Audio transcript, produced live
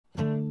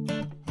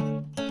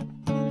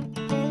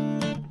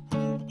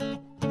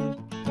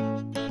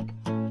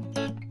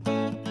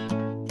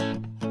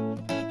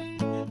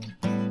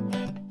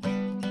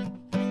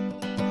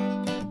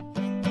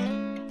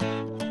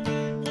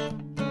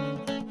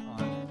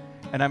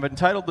And I've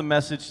entitled the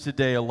message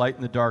today, A Light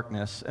in the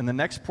Darkness. And the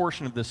next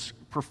portion of this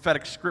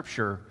prophetic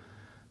scripture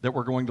that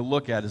we're going to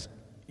look at is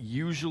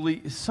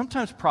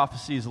sometimes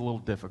prophecy is a little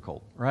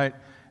difficult, right?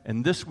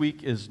 And this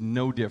week is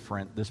no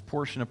different. This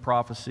portion of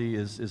prophecy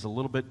is a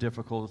little bit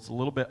difficult. It's a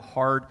little bit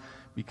hard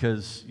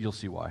because you'll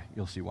see why.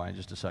 You'll see why in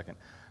just a second.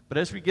 But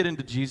as we get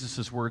into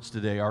Jesus' words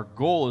today, our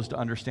goal is to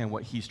understand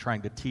what he's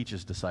trying to teach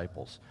his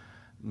disciples,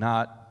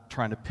 not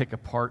trying to pick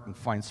apart and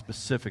find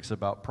specifics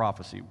about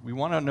prophecy. We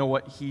want to know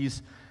what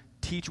Jesus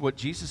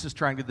is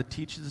trying to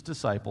teach his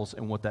disciples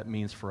and what that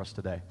means for us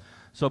today.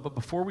 But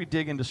before we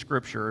dig into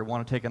Scripture, I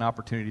want to take an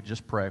opportunity to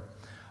just pray.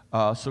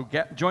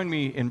 Join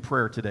me in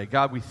prayer today.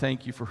 God, we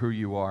thank you for who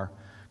you are.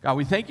 God,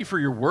 we thank you for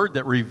your word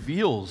that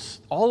reveals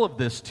all of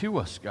this to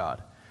us,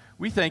 God.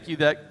 We thank you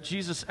that,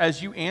 Jesus,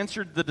 as you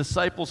answered the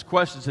disciples'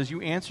 questions, as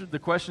you answered the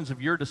questions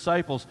of your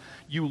disciples,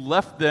 you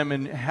left them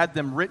and had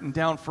them written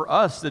down for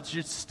us, that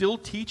you're still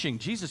teaching.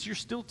 Jesus, you're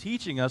still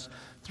teaching us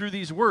through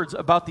these words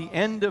about the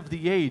end of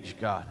the age,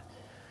 God.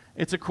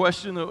 It's a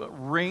question that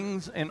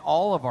rings in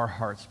all of our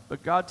hearts.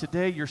 But God,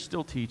 today you're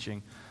still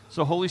teaching.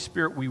 So Holy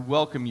Spirit, we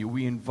welcome you.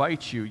 We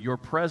invite you. Your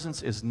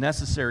presence is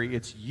necessary.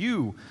 It's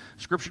you.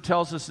 Scripture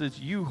tells us it's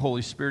you,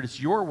 Holy Spirit. It's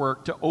your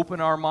work to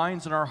open our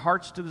minds and our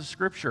hearts to the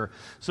Scripture.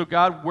 So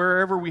God,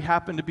 wherever we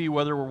happen to be,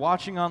 whether we're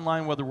watching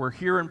online, whether we're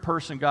here in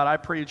person, God, I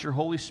pray that your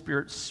Holy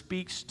Spirit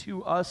speaks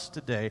to us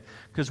today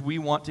because we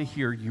want to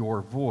hear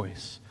your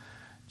voice.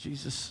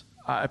 Jesus,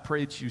 I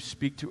pray that you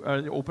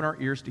open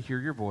our ears to hear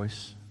your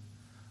voice.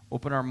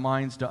 Open our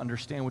minds to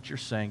understand what you're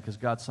saying, because,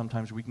 God,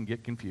 sometimes we can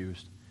get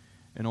confused.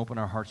 And open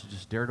our hearts to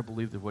just dare to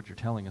believe that what you're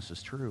telling us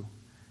is true.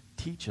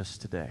 Teach us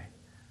today.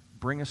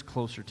 Bring us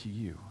closer to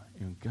you.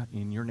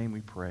 In your name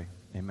we pray.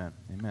 Amen.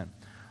 Amen.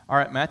 All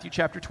right, Matthew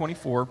chapter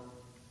 24.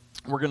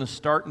 We're going to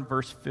start in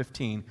verse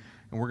 15,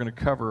 and we're going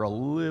to cover a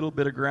little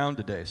bit of ground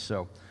today.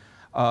 So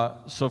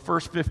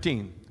verse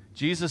 15,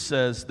 Jesus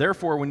says,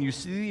 "Therefore, when you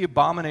see the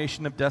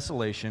abomination of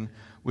desolation,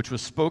 which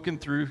was spoken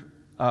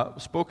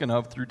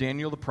of through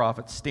Daniel the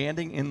prophet,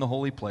 standing in the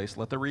holy place,"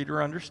 let the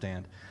reader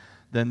understand,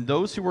 "then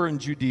those who are in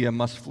Judea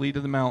must flee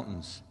to the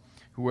mountains.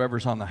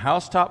 Whoever's on the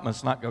housetop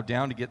must not go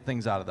down to get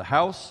things out of the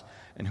house,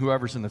 and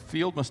whoever's in the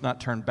field must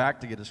not turn back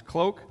to get his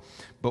cloak.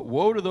 But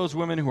woe to those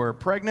women who are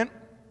pregnant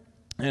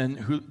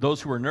and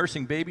those who are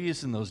nursing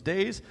babies in those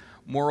days.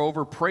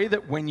 Moreover, pray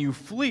that when you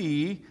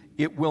flee,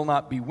 it will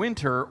not be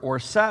winter or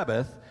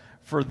Sabbath,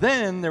 for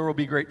then there will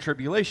be great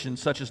tribulation,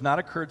 such as not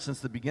occurred since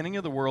the beginning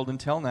of the world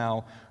until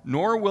now,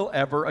 nor will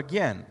ever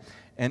again.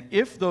 And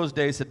if those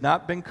days had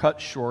not been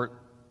cut short,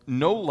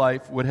 no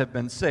life would have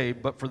been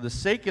saved, but for the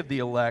sake of the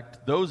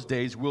elect, those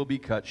days will be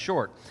cut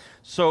short.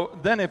 So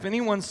then if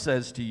anyone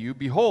says to you,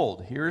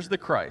 'Behold, here is the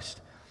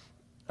Christ,'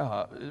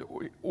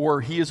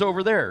 or 'He is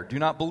over there,' do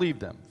not believe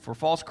them. For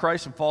false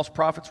Christs and false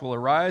prophets will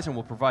arise and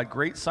will provide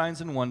great signs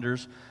and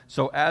wonders,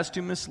 so as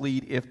to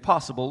mislead, if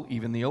possible,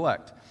 even the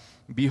elect.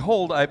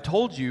 Behold, I have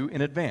told you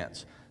in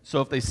advance.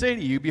 So if they say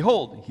to you,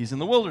 'Behold, he's in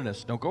the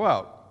wilderness,' don't go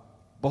out.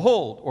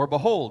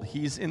 Behold,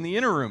 he's in the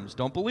inner rooms,'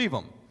 don't believe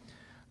him.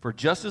 For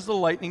just as the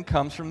lightning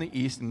comes from the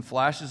east and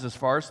flashes as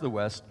far as the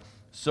west,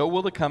 so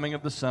will the coming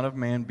of the Son of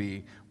Man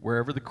be.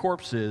 Wherever the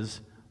corpse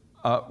is,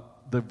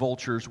 the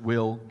vultures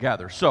will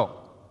gather." So,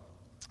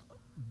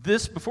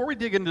 before we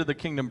dig into the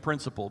kingdom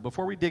principle,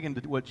 before we dig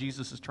into what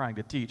Jesus is trying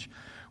to teach,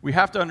 we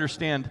have to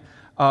understand,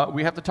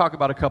 we have to talk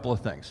about a couple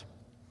of things.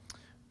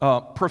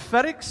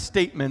 Prophetic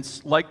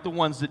statements like the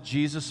ones that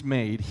Jesus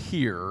made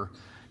here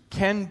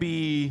can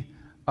be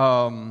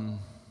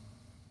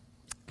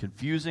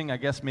confusing, I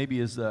guess maybe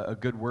is a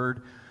good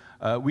word.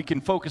 We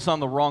can focus on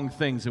the wrong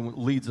things, and it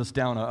leads us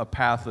down a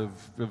path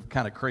of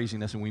kind of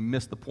craziness, and we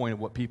miss the point of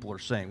what people are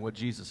saying, what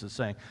Jesus is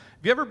saying.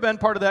 Have you ever been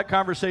part of that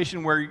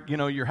conversation where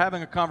you're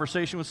having a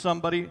conversation with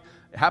somebody?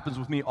 It happens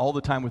with me all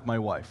the time with my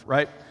wife,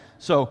 right?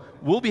 So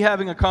we'll be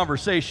having a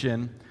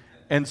conversation,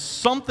 and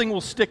something will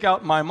stick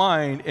out in my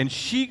mind, and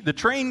the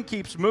train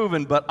keeps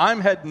moving, but I'm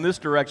heading this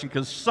direction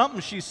because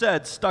something she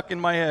said stuck in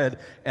my head,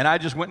 and I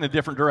just went in a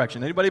different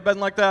direction. Anybody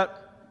been like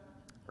that?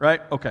 Right?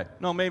 Okay.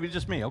 No, maybe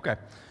just me. Okay.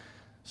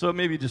 So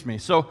maybe just me.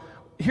 So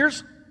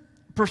here's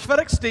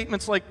prophetic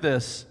statements like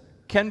this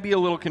can be a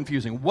little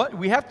confusing.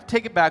 We have to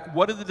take it back.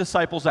 What did the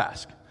disciples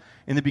ask?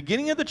 In the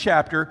beginning of the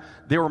chapter,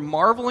 they were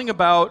marveling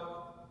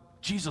about,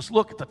 Jesus,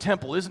 look at the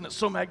temple. Isn't it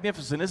so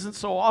magnificent? Isn't it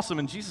so awesome?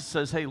 And Jesus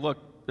says, hey,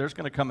 look, there's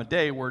going to come a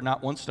day where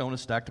not one stone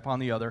is stacked upon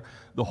the other.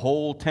 The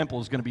whole temple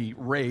is going to be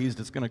razed.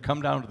 It's going to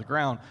come down to the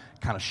ground.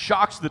 It kind of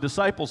shocks the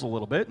disciples a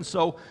little bit. And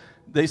so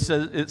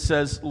it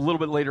says a little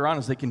bit later on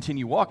as they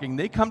continue walking,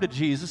 they come to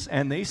Jesus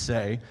and they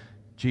say,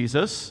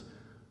 Jesus,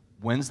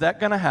 when's that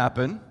going to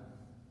happen?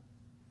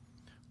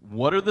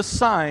 What are the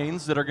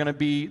signs that we're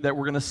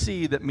going to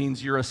see that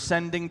means you're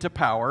ascending to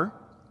power,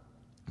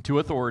 to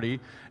authority?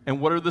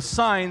 And what are the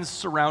signs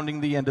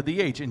surrounding the end of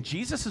the age? And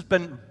Jesus has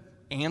been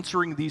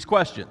answering these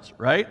questions,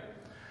 right?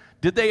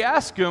 Did they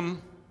ask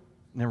him?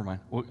 Never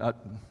mind. Well, I'm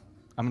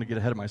going to get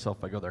ahead of myself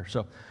if I go there.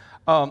 So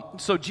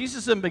So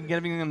Jesus has been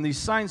giving them these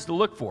signs to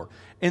look for.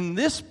 In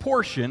this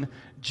portion,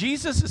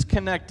 Jesus is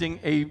connecting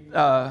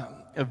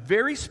a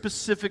very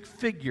specific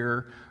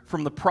figure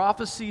from the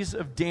prophecies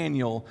of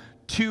Daniel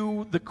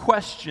to the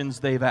questions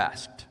they've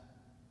asked.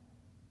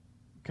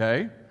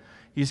 Okay?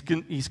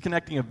 He's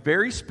connecting a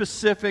very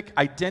specific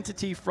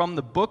identity from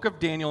the book of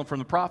Daniel and from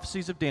the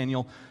prophecies of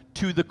Daniel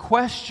to the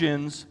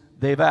questions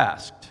they've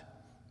asked.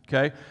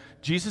 Okay?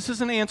 Jesus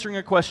isn't answering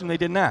a question they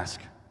didn't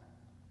ask.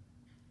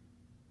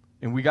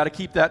 And we got to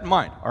keep that in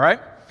mind, all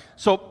right?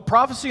 So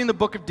prophecy in the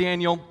book of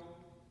Daniel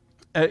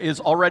is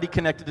already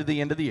connected to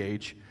the end of the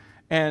age,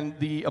 and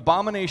the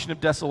abomination of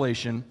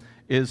desolation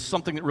is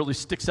something that really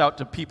sticks out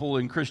to people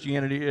in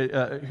Christianity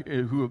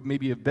who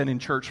maybe have been in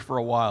church for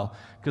a while,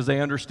 because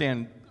they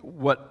understand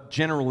what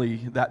generally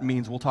that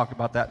means. We'll talk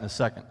about that in a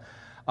second.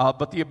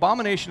 But the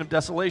abomination of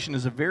desolation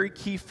is a very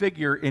key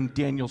figure in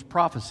Daniel's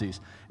prophecies.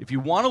 If you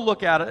want to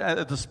look at it,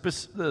 at the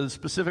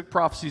specific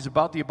prophecies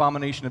about the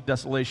abomination of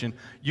desolation,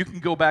 you can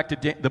go back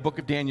to the book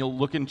of Daniel,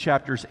 look in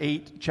chapters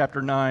 8,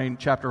 chapter 9,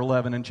 chapter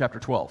 11, and chapter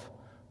 12.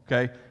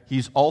 Okay?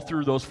 He's all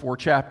through those 4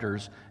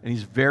 chapters, and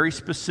he's very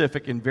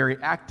specific and very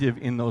active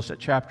in those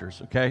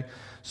chapters. Okay?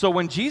 So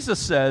when Jesus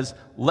says,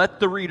 let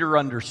the reader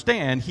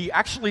understand, he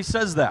actually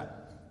says that.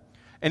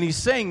 And he's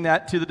saying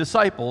that to the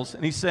disciples,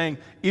 and he's saying,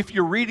 if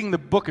you're reading the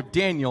book of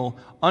Daniel,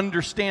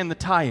 understand the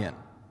tie-in.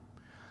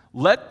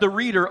 Let the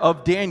reader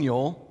of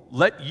Daniel,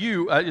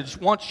 I just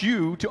want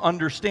you to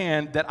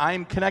understand that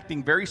I'm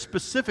connecting very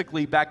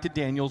specifically back to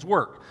Daniel's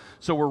work.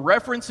 So we're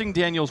referencing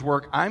Daniel's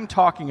work, I'm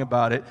talking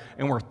about it,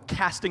 and we're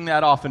casting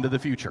that off into the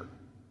future.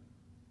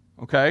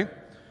 Okay?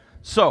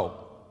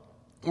 So,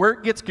 where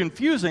it gets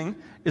confusing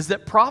is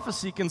that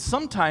prophecy can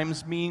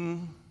sometimes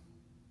mean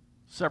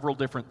several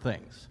different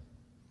things.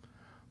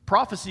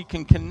 Prophecy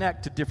can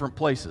connect to different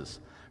places.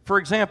 For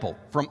example,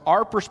 from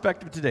our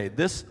perspective today,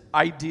 this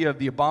idea of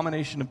the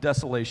abomination of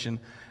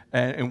desolation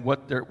and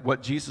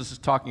what Jesus is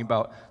talking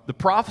about, the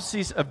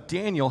prophecies of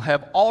Daniel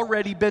have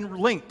already been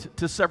linked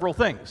to several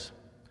things.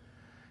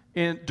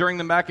 During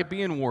the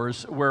Maccabean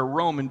Wars, where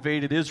Rome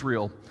invaded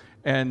Israel,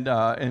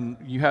 and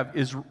you have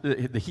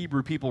the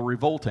Hebrew people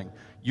revolting,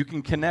 you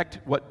can connect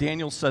what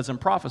Daniel says in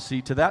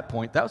prophecy to that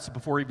point. That was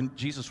before even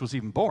Jesus was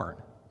even born.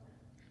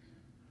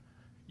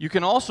 You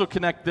can also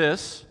connect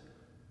this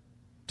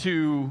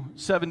to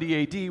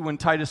 70 AD when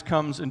Titus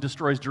comes and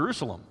destroys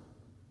Jerusalem.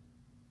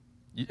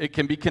 It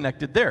can be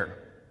connected there.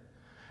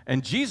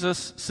 And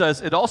Jesus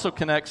says it also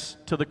connects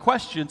to the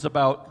questions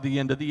about the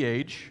end of the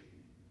age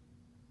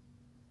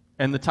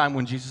and the time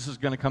when Jesus is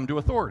going to come to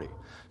authority.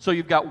 So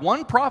you've got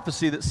one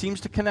prophecy that seems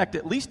to connect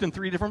at least in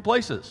 3 different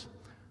places.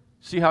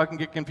 See how it can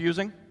get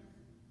confusing?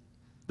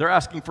 They're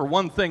asking for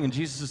one thing and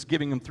Jesus is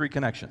giving them 3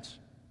 connections.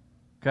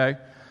 Okay?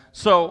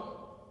 So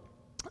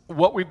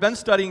what we've been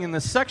studying in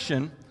this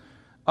section,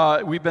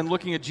 we've been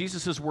looking at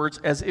Jesus' words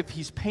as if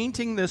he's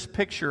painting this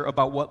picture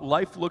about what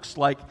life looks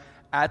like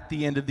at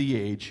the end of the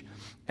age.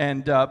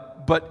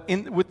 But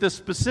with this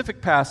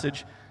specific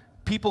passage,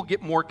 people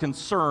get more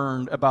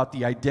concerned about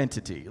the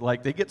identity.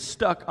 Like, they get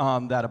stuck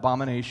on that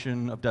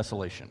abomination of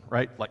desolation,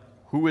 right? Like,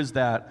 who is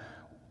that?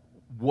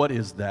 What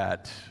is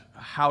that?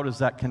 How does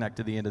that connect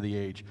to the end of the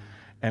age?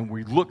 And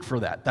we look for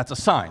that. That's a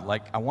sign.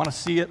 Like, I want to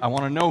see it. I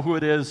want to know who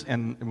it is,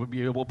 and we'll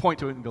be able to point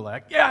to it and go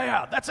like,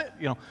 yeah, that's it.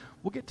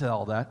 We'll get to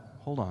all that.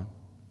 Hold on.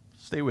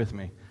 Stay with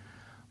me.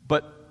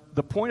 But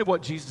the point of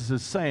what Jesus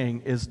is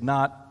saying is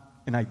not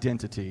an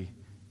identity.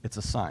 It's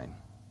a sign.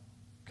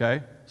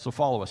 Okay? So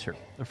follow us here.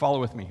 Or follow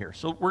with me here.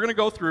 So we're going to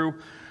go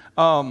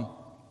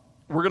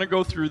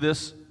through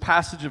this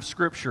passage of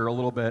Scripture a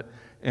little bit,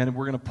 and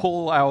we're going to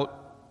pull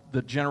out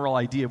the general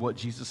idea of what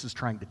Jesus is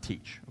trying to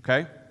teach.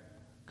 Okay?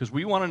 Because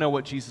we want to know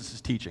what Jesus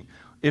is teaching.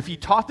 If he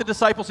taught the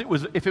disciples,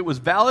 if it was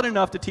valid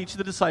enough to teach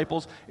the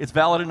disciples, it's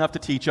valid enough to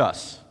teach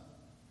us.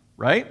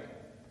 Right?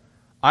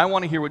 I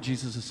want to hear what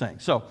Jesus is saying.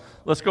 So,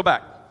 let's go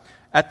back.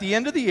 At the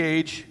end of the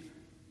age,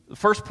 the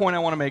first point I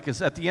want to make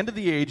is at the end of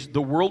the age,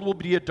 the world will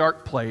be a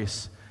dark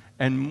place,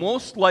 and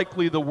most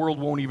likely the world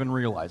won't even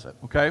realize it.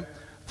 Okay?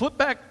 Flip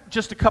back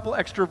just a couple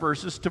extra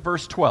verses to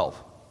verse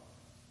 12.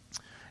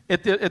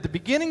 At the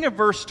beginning of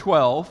verse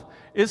 12,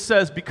 it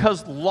says,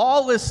 because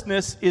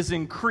lawlessness is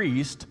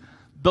increased,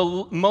 the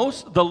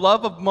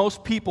love of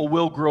most people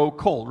will grow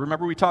cold.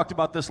 Remember, we talked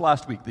about this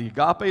last week. The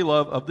agape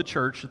love of the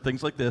church,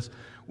 things like this,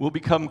 will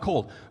become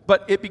cold.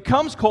 But it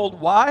becomes cold,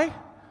 why?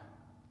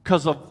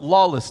 Because of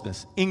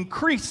lawlessness.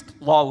 Increased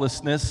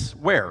lawlessness,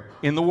 where?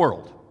 In the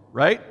world,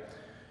 right?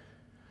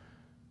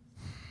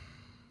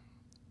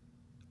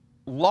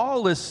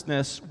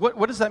 Lawlessness,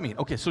 what does that mean?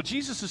 Okay, so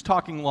Jesus is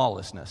talking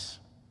lawlessness.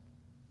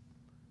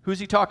 Who's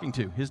he talking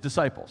to? His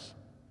disciples.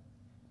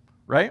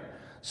 Right?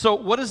 So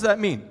what does that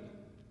mean?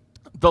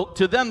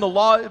 To them, the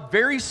law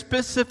very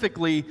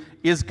specifically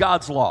is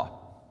God's law.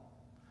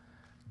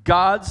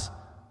 God's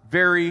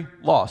very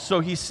law.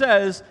 So he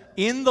says,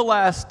 in the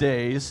last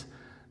days,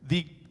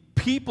 the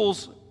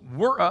peoples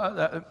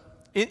were,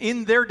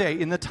 in their day,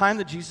 in the time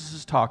that Jesus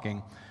is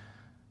talking,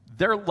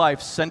 their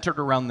life centered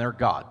around their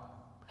God.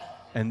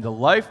 And the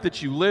life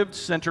that you lived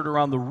centered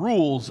around the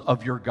rules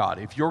of your God.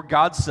 If your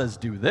God says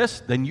do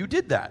this, then you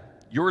did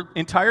that. Your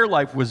entire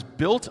life was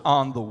built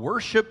on the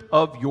worship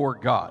of your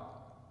God.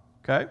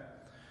 Okay?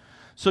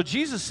 So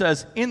Jesus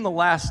says, in the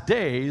last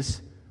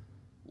days,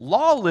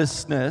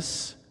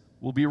 lawlessness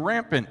will be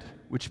rampant,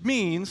 which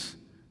means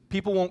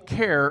people won't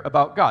care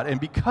about God. And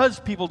because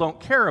people don't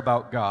care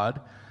about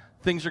God,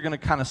 things are going to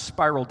kind of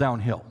spiral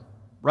downhill,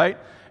 right?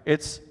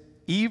 It's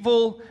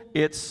evil,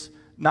 it's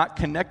not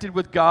connected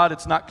with God,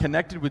 it's not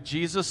connected with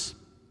Jesus.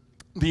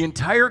 The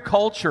entire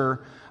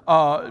culture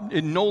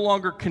it no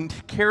longer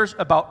cares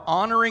about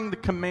honoring the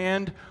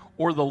command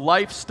or the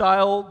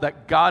lifestyle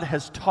that God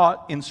has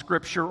taught in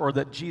Scripture or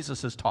that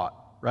Jesus has taught,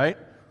 right?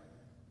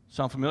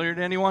 Sound familiar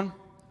to anyone?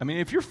 I mean,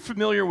 if you're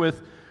familiar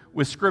with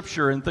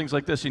Scripture and things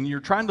like this, and you're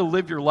trying to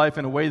live your life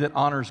in a way that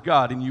honors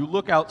God, and you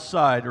look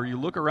outside or you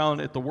look around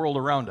at the world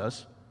around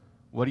us,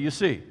 what do you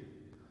see?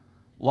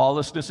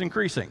 Lawlessness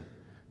increasing.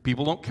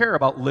 People don't care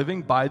about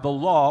living by the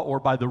law or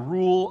by the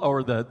rule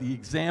or the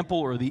example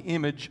or the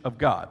image of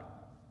God,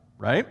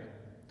 right?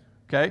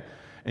 Okay?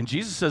 And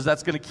Jesus says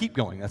that's going to keep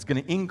going. That's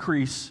going to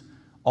increase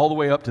all the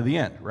way up to the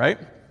end, right?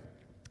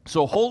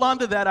 So hold on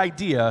to that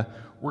idea.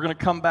 We're going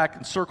to come back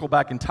and circle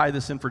back and tie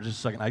this in for just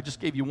a second. I just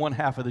gave you one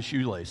half of the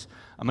shoelace.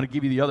 I'm going to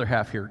give you the other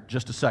half here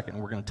just a second,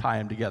 and we're going to tie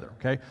them together,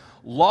 okay?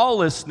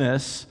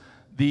 Lawlessness,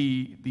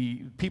 the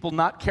people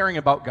not caring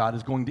about God,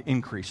 is going to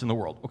increase in the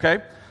world,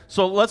 okay?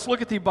 So let's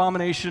look at the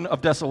abomination of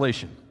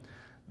desolation.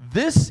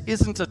 This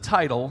isn't a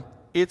title,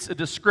 it's a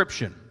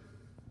description.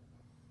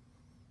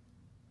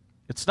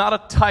 It's not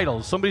a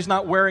title. Somebody's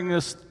not wearing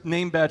this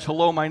name badge,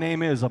 hello, my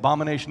name is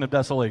abomination of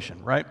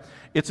desolation, right?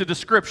 It's a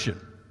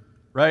description,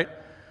 right?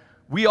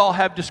 We all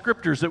have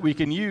descriptors that we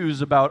can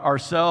use about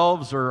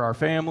ourselves or our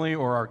family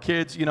or our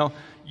kids. You know,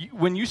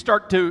 when you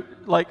start to,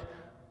 like,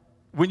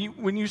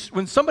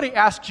 when somebody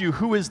asks you,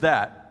 who is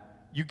that?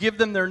 You give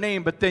them their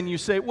name, but then you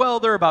say, well,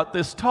 they're about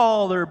this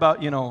tall, they're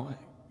about,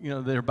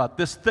 they're about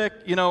this thick,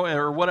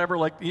 or whatever.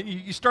 Like,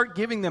 you start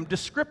giving them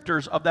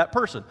descriptors of that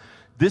person.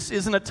 This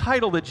isn't a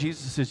title that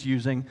Jesus is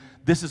using.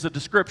 This is a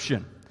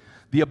description.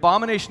 The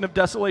abomination of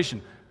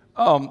desolation.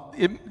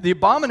 The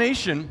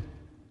abomination,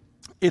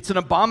 it's an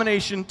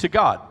abomination to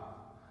God.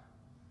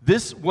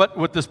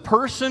 What this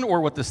person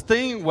or what this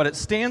thing, what it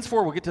stands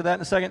for, we'll get to that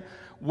in a second.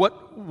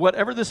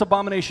 Whatever this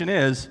abomination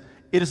is,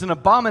 it is an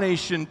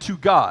abomination to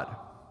God.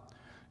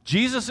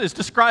 Jesus is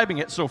describing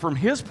it, so from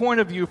his point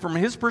of view, from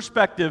his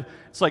perspective,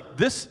 it's like,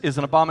 this is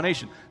an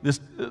abomination.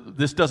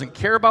 This doesn't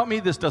care about me,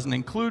 this doesn't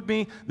include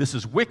me, this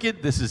is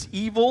wicked, this is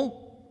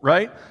evil,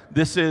 right?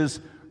 This is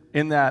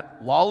in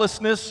that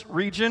lawlessness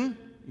region.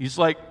 He's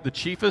like the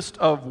chiefest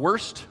of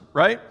worst,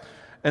 right?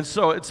 And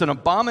so it's an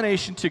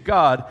abomination to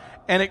God,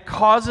 and it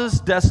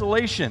causes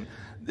desolation.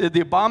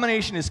 The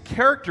abomination is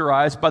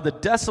characterized by the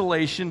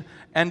desolation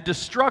and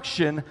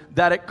destruction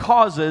that it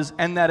causes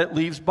and that it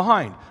leaves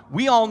behind.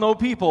 We all know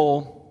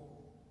people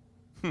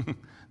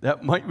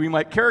that we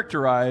might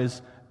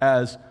characterize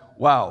as,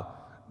 wow,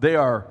 they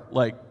are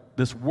like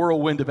this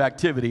whirlwind of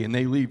activity and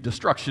they leave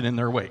destruction in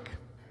their wake.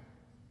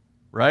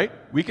 Right?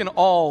 We can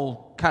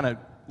all kind of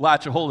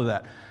latch a hold of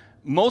that.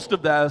 Most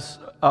of us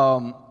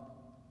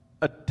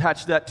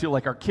attach that to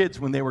like our kids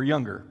when they were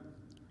younger,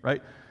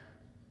 right?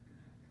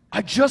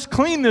 I just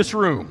cleaned this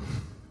room,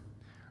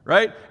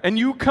 right? And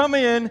you come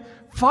in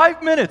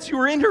 5 minutes. You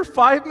were in here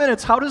 5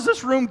 minutes. How does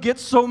this room get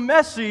so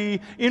messy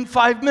in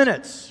 5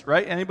 minutes,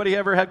 right? Anybody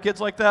ever have kids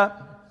like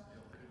that?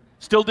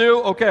 Still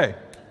do? Okay.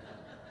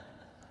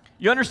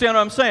 You understand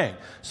what I'm saying?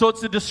 So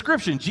it's a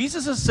description.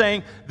 Jesus is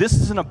saying, this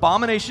is an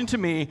abomination to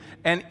me,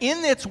 and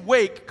in its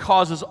wake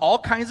causes all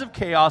kinds of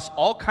chaos,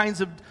 all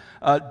kinds of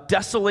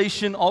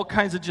desolation, all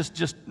kinds of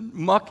just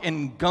muck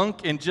and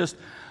gunk, and just,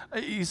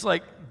 he's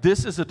like,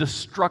 this is a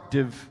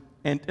destructive,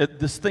 and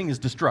this thing is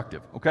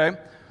destructive, okay?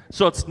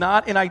 So it's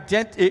not an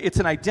it's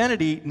an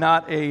identity,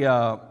 not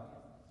a,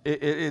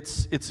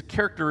 it's a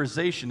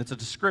characterization, it's a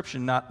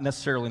description, not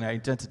necessarily an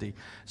identity.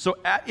 So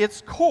at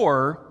its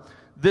core,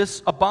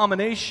 this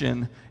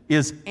abomination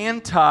is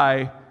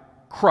anti-Christ,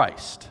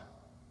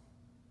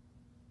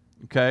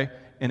 okay?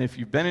 And if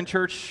you've been in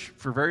church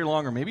for very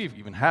long, or maybe if you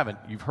even haven't,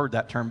 you've heard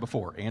that term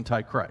before,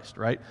 anti-Christ,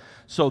 right?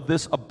 So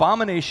this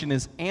abomination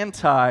is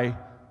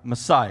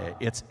anti-Messiah.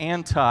 It's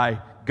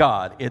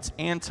anti-God. It's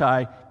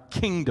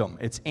anti-kingdom.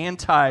 It's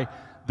anti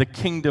the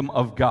kingdom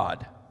of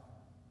God,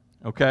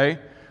 okay?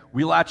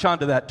 We latch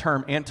onto that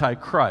term,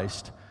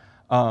 anti-Christ.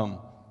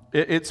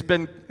 It's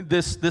been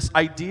this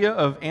idea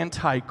of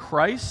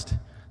anti-Christ.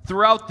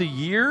 Throughout the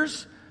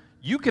years,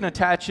 you can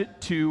attach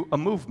it to a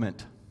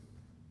movement.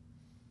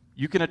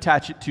 You can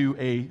attach it to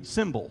a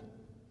symbol.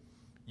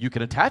 You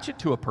can attach it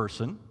to a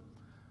person,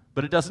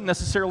 but it doesn't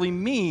necessarily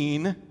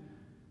mean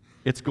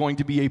it's going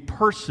to be a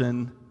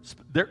person.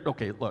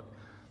 Okay, look.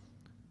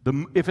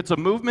 If it's a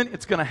movement,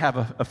 it's going to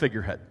have a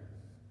figurehead,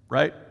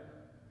 right?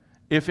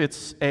 If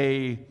it's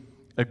a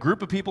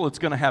group of people, it's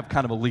going to have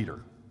kind of a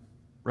leader,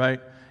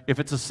 right? If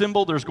it's a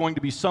symbol, there's going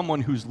to be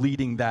someone who's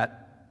leading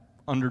that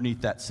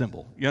underneath that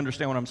symbol. You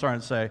understand what I'm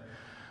trying to say?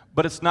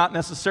 but it's not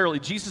necessarily.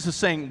 Jesus is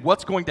saying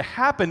what's going to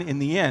happen in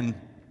the end,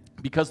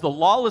 because the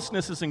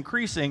lawlessness is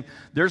increasing,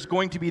 there's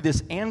going to be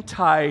this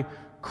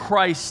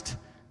anti-Christ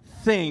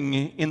thing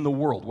in the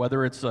world,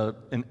 whether it's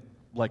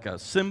like a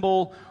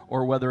symbol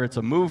or whether it's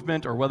a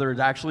movement or whether it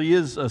actually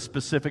is a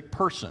specific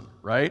person,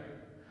 right?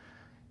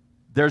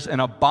 There's an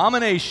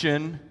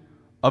abomination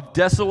of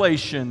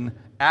desolation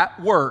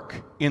at work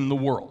in the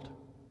world.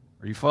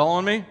 Are you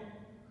following me?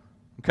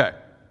 Okay.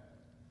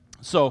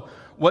 So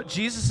what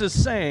Jesus is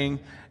saying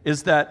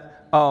is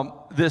that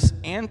this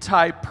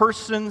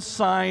anti-person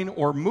sign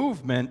or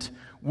movement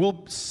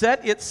will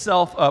set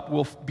itself up,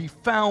 will be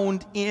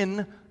found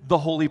in the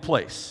holy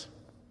place.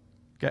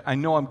 Okay, I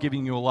know I'm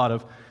giving you a lot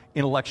of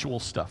intellectual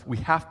stuff. We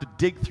have to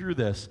dig through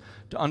this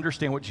to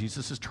understand what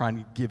Jesus is trying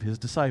to give his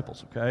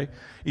disciples, okay?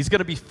 He's going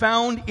to be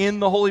found in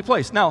the holy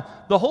place. Now,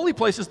 the holy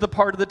place is the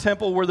part of the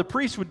temple where the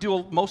priests would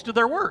do most of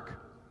their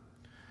work.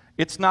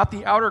 It's not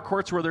the outer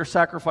courts where they're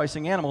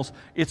sacrificing animals.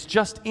 It's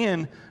just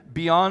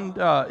beyond,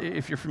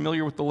 if you're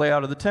familiar with the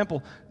layout of the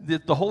temple,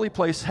 the holy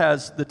place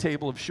has the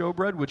table of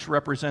showbread, which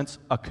represents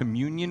a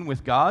communion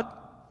with God.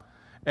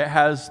 It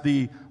has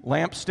the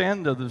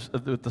lampstand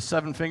of the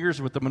 7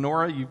 fingers with the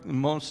menorah.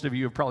 Most of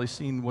you have probably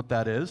seen what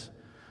that is,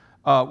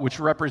 which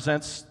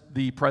represents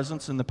the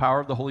presence and the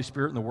power of the Holy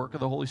Spirit and the work of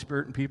the Holy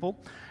Spirit in people.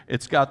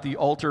 It's got the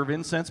altar of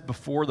incense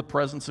before the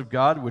presence of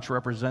God, which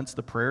represents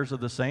the prayers of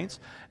the saints.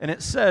 And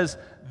it says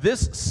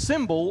this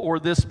symbol or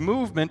this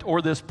movement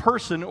or this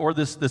person or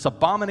this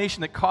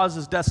abomination that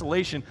causes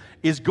desolation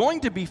is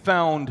going to be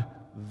found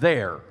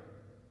there.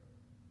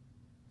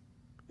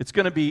 It's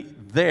going to be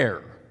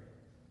there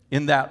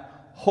in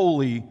that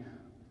holy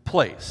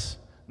place.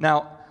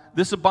 Now,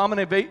 this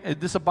abomination,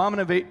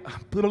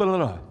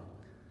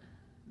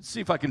 see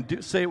if I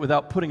can say it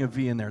without putting a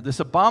V in there. This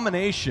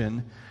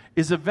abomination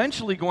is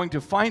eventually going to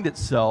find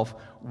itself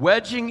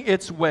wedging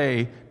its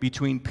way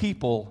between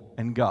people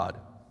and God.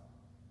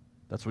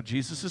 That's what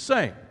Jesus is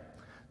saying.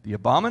 The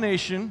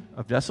abomination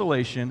of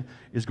desolation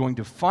is going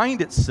to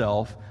find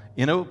itself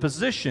in a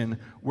position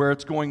where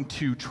it's going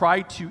to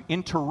try to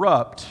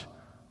interrupt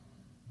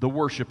the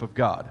worship of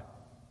God,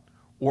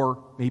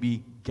 or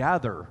maybe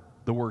gather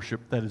the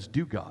worship that is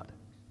due God.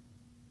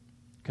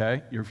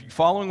 Okay? You're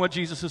following what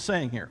Jesus is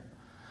saying here.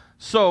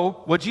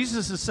 So, what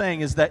Jesus is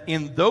saying is that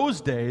in those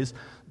days,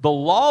 the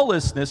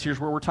lawlessness, here's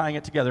where we're tying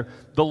it together,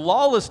 the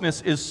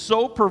lawlessness is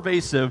so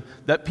pervasive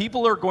that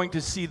people are going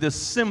to see this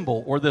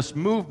symbol or this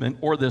movement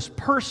or this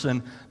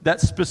person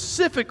that's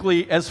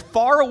specifically as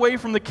far away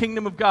from the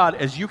kingdom of God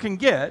as you can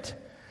get,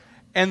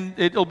 and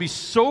it'll be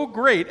so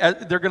great,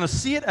 they're going to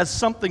see it as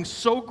something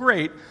so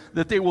great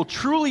that they will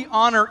truly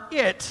honor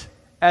it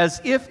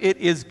as if it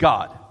is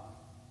God.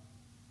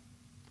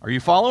 Are you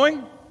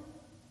following?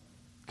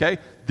 Okay,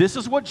 this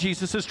is what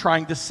Jesus is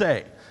trying to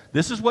say.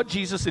 This is what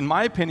Jesus, in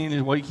my opinion,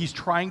 is what he's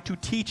trying to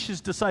teach his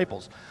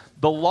disciples.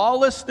 The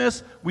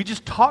lawlessness, he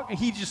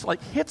just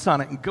like hits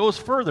on it and goes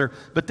further,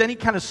 but then he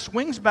kind of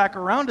swings back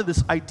around to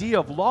this idea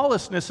of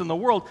lawlessness in the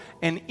world.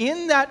 And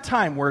in that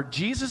time where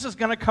Jesus is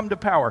going to come to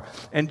power,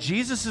 and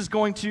Jesus is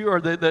going to, or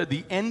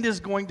the end is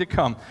going to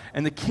come,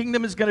 and the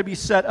kingdom is going to be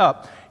set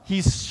up,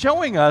 he's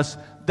showing us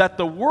that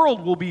the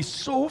world will be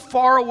so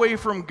far away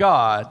from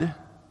God,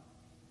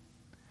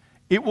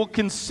 it will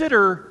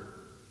consider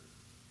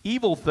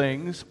evil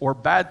things or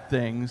bad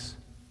things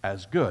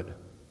as good.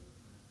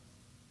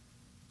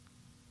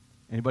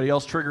 Anybody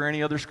else trigger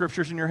any other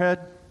scriptures in your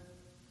head?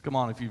 Come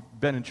on, if you've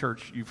been in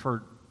church, you've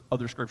heard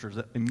other scriptures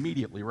that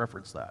immediately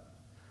reference that.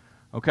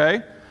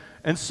 Okay?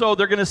 And so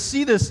they're going to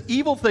see this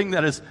evil thing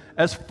that is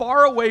as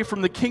far away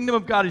from the kingdom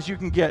of God as you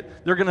can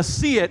get. They're going to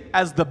see it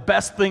as the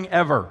best thing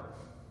ever.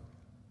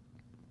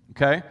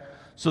 Okay?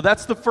 So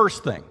that's the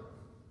first thing.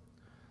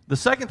 The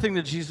second thing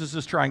that Jesus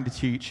is trying to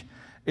teach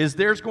is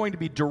there's going to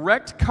be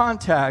direct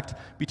contact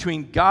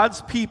between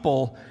God's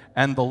people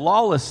and the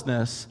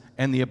lawlessness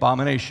and the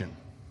abomination.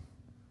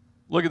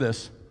 Look at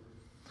this.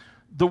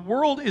 The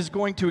world is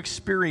going to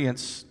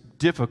experience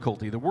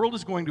difficulty. The world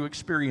is going to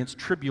experience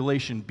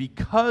tribulation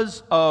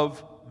because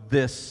of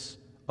this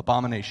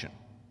abomination.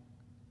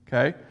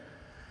 Okay?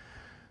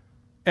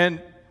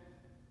 And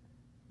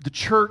the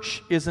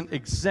church isn't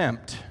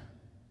exempt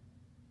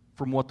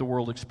from what the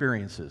world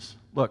experiences.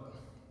 Look,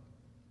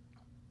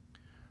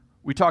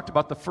 we talked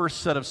about the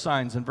first set of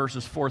signs in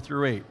verses 4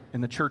 through 8,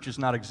 and the church is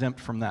not exempt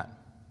from that.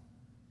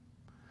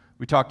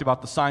 We talked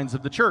about the signs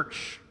of the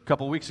church a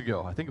couple weeks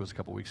ago. I think it was a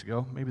couple weeks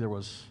ago. Maybe there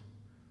was,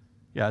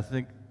 I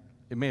think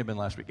it may have been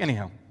last week.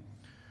 Anyhow,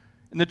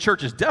 and the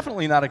church is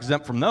definitely not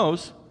exempt from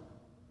those.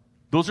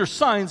 Those are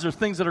signs or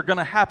things that are going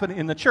to happen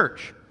in the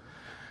church.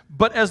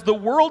 But as the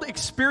world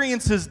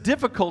experiences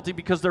difficulty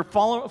because they're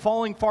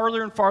falling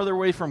farther and farther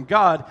away from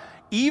God,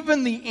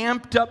 even the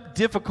amped up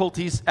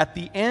difficulties at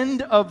the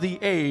end of the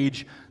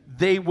age,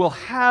 they will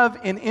have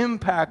an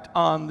impact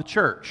on the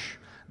church.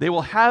 They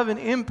will have an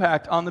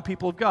impact on the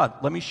people of God.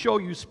 Let me show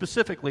you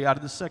specifically out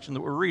of this section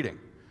that we're reading.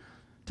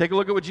 Take a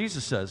look at what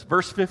Jesus says.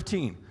 Verse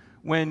 15,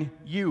 when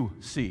you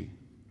see.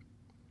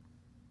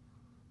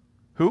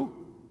 Who?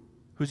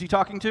 Who's he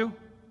talking to?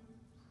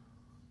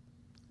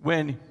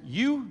 when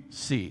you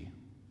see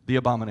the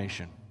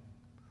abomination.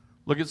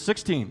 Look at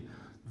 16.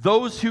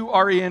 Those who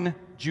are in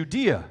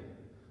Judea,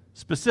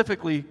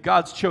 specifically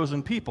God's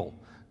chosen people,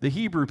 the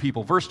Hebrew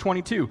people. Verse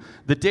 22,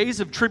 the days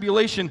of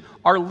tribulation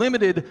are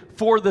limited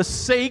for the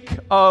sake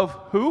of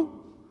who?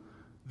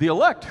 The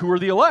elect. Who are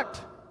the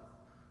elect?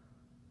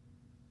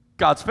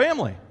 God's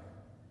family.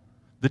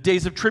 The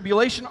days of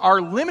tribulation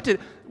are limited.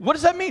 What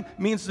does that mean? It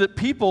means that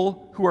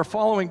people who are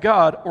following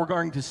God are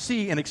going to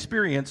see and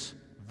experience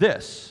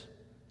this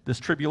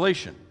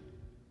tribulation.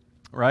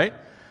 Right?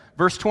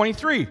 Verse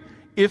 23,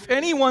 if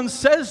anyone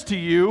says to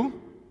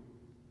you,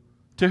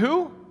 to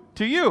who?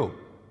 To you.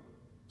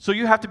 So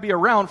you have to be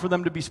around for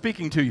them to be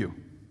speaking to you.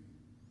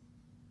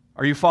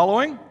 Are you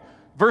following?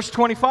 Verse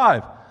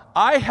 25,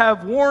 I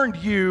have warned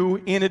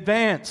you in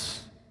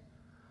advance.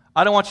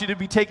 I don't want you to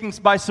be taken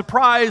by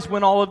surprise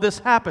when all of this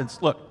happens.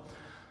 Look,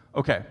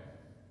 okay,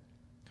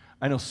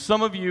 I know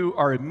some of you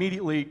are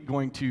immediately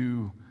going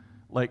to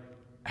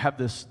have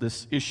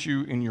this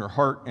issue in your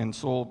heart and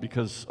soul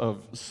because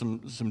of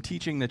some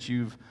teaching that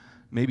you've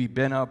maybe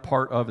been a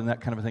part of and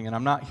that kind of a thing. And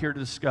I'm not here to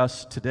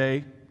discuss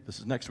today, this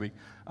is next week,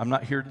 I'm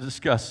not here to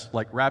discuss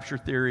rapture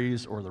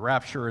theories or the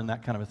rapture and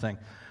that kind of a thing.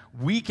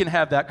 We can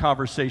have that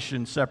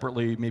conversation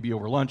separately, maybe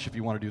over lunch if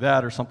you want to do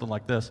that or something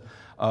like this.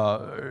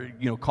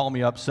 Call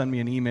me up, send me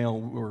an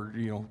email, or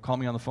call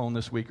me on the phone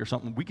this week or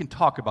something. We can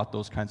talk about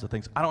those kinds of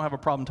things. I don't have a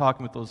problem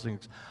talking with those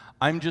things.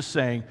 I'm just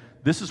saying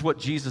this is what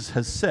Jesus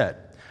has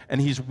said. And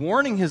he's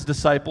warning his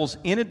disciples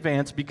in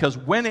advance because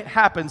when it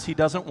happens, he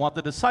doesn't want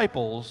the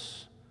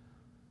disciples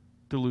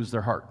to lose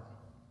their heart,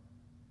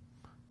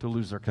 to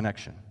lose their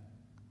connection,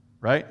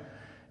 right?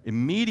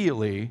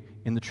 Immediately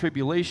in the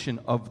tribulation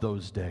of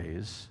those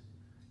days,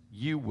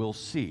 you will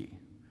see,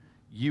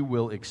 you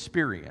will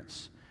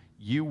experience,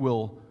 you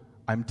will,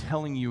 I'm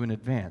telling you in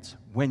advance,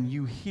 when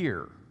you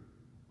hear,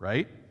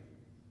 right?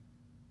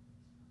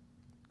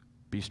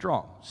 Be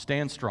strong,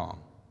 stand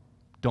strong,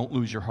 don't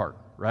lose your heart,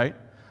 right?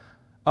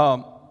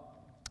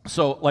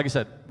 So, like I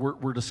said,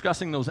 we're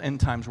discussing those end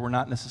times. We're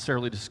not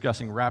necessarily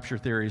discussing rapture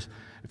theories.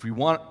 If we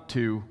want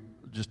to,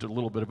 just a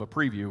little bit of a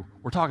preview,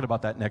 we're talking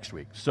about that next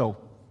week. So,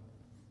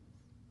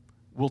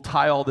 we'll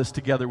tie all this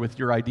together with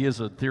your ideas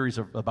of theories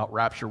about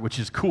rapture, which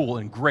is cool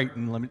and great.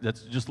 And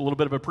that's just a little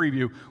bit of a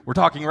preview. We're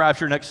talking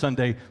rapture next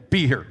Sunday.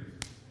 Be here.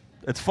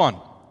 It's fun.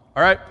 All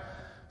right?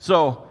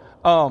 So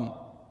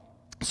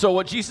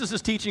what Jesus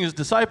is teaching his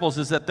disciples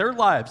is that their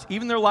lives,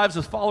 even their lives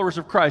as followers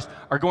of Christ,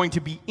 are going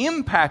to be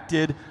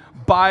impacted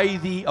by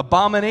the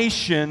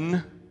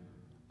abomination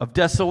of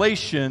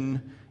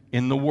desolation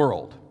in the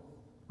world,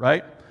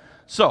 right?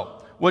 So,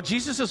 what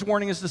Jesus is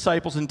warning his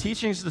disciples and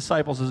teaching his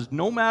disciples is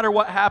no matter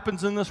what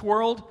happens in this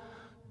world,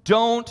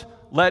 don't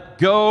let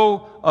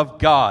go of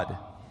God.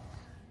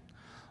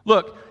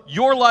 Look,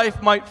 your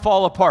life might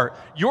fall apart.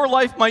 Your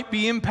life might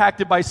be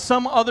impacted by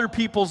some other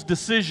people's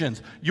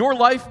decisions. Your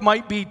life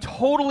might be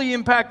totally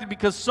impacted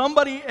because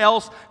somebody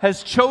else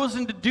has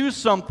chosen to do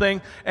something,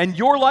 and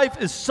your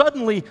life is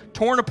suddenly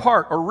torn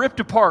apart or ripped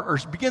apart or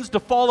begins to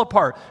fall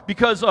apart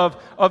because of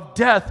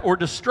death or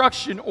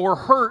destruction or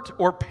hurt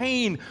or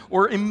pain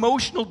or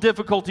emotional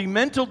difficulty,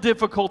 mental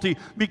difficulty,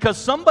 because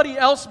somebody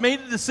else made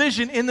a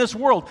decision in this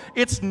world.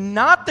 It's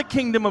not the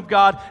kingdom of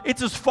God.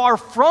 It's as far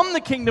from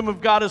the kingdom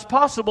of God as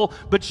possible,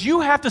 but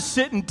you have to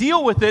sit and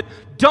deal with it.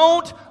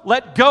 Don't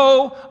let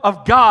go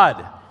of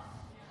God.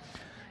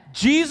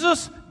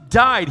 Jesus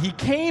died. He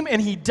came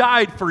and he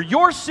died for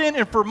your sin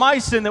and for my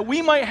sin that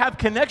we might have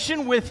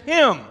connection with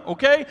him,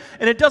 okay?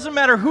 And it doesn't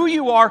matter who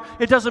you are.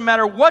 It doesn't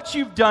matter what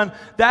you've done.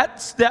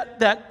 That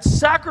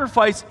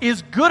sacrifice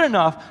is good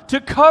enough to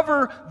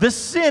cover the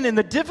sin and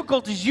the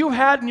difficulties you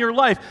had in your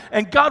life.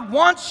 And God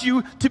wants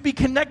you to be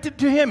connected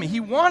to him. He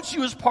wants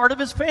you as part of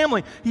his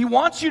family. He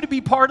wants you to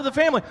be part of the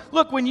family.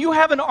 Look, when you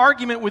have an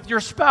argument with your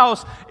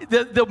spouse,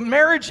 the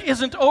marriage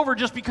isn't over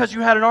just because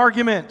you had an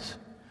argument.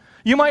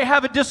 You might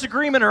have a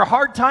disagreement or a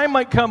hard time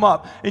might come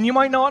up, and you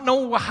might not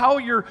know how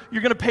you're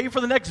going to pay for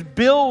the next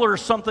bill or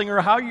something, or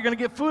how you're going to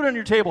get food on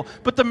your table.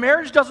 But the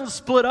marriage doesn't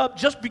split up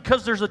just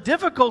because there's a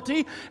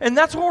difficulty, and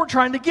that's what we're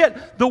trying to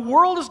get. The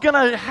world is going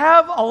to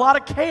have a lot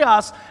of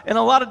chaos and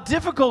a lot of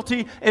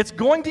difficulty. It's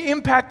going to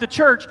impact the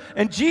church,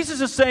 and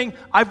Jesus is saying,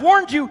 I've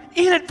warned you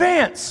in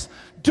advance.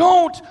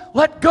 Don't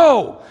let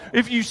go.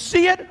 If you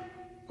see it,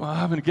 well,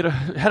 I'm going to get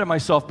ahead of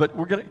myself, but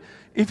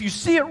if you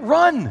see it,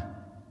 run.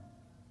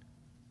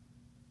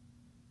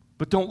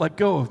 But don't let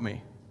go of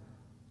me.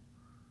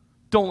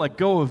 Don't let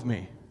go of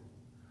me.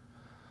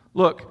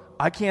 Look,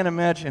 I can't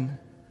imagine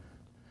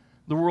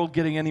the world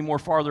getting any more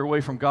farther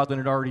away from God than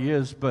it already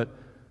is, but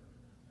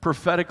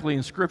prophetically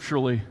and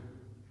scripturally,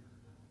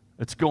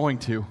 it's going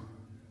to.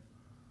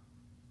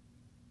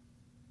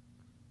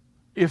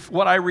 If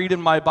what I read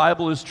in my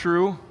Bible is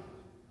true,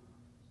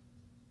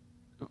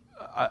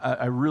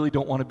 I really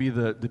don't want to be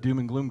the doom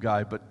and gloom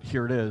guy, but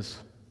here it is.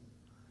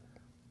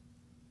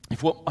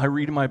 If what I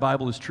read in my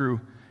Bible is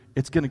true,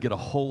 it's going to get a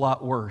whole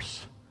lot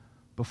worse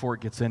before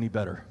it gets any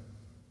better.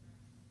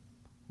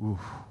 Ooh.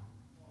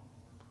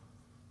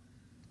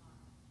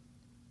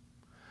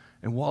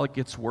 And while it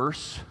gets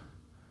worse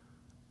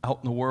out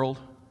in the world,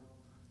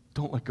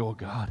 don't let go of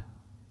God.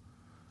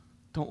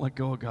 Don't let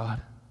go of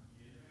God.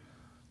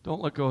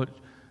 Don't let go of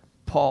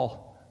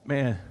Paul.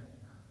 Man,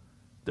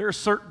 there are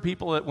certain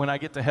people that when I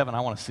get to heaven,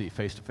 I want to see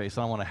face to face.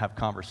 I want to have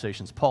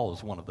conversations. Paul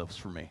is one of those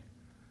for me.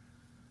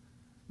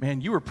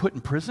 Man, you were put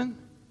in prison.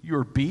 You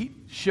were beat,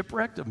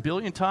 shipwrecked a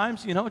billion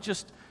times. You know,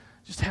 just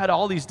had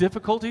all these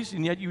difficulties,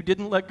 and yet you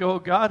didn't let go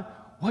of God.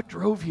 What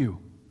drove you?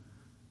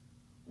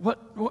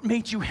 What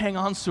made you hang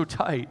on so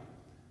tight?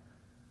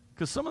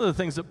 Because some of the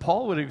things that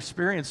Paul would have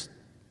experienced,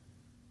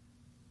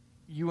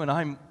 you and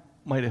I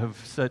might have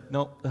said,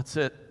 nope, that's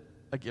it.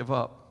 I give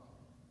up.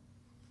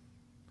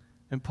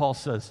 And Paul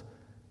says,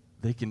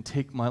 they can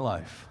take my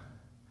life,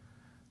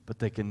 but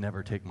they can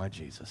never take my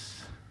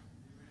Jesus.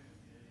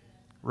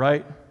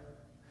 Right?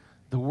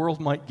 The world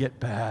might get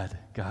bad,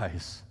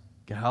 guys,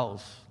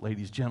 gals,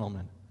 ladies,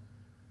 gentlemen.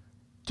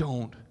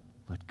 Don't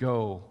let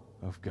go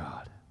of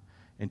God.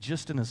 And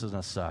just as an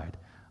aside,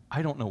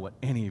 I don't know what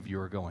any of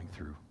you are going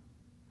through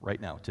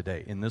right now,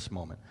 today, in this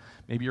moment.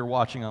 Maybe you're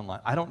watching online.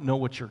 I don't know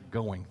what you're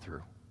going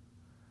through.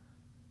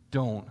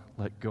 Don't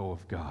let go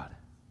of God.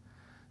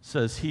 It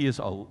says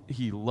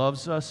He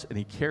loves us and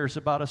He cares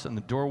about us, and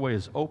the doorway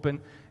is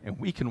open, and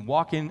we can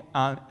walk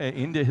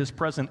into His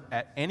presence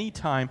at any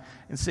time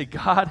and say,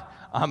 God,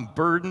 I'm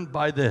burdened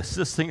by this.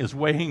 This thing is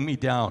weighing me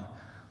down.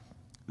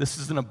 This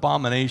is an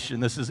abomination.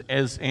 This is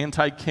as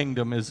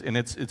anti-kingdom, and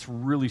it's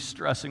really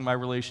stressing my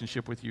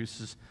relationship with you.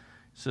 It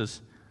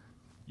says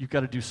you've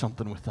got to do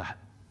something with that.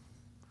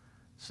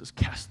 It says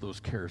cast those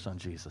cares on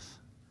Jesus.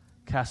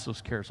 Cast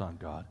those cares on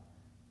God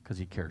because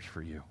He cares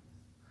for you.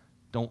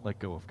 Don't let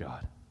go of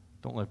God.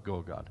 Don't let go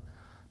of God.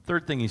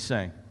 Third thing he's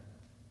saying,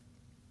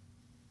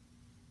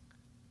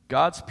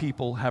 God's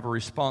people have a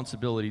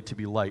responsibility to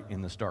be light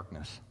in this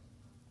darkness.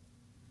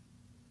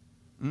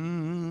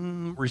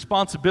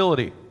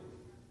 Responsibility.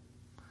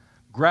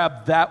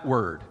 Grab that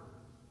word.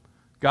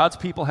 God's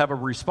people have a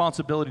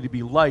responsibility to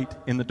be light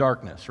in the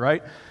darkness,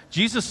 right?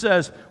 Jesus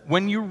says,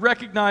 when you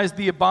recognize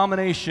the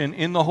abomination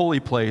in the holy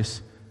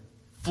place,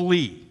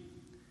 flee.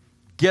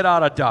 Get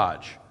out of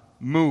Dodge.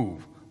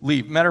 Move.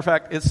 Leave. Matter of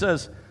fact, it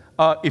says,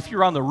 if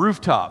you're on the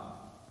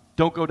rooftop,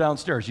 don't go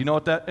downstairs. You know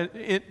what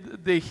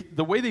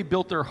the way they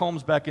built their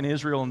homes back in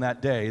Israel in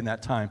that day, in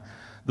that time,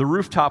 the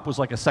rooftop was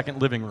like a second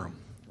living room,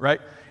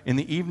 right? In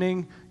the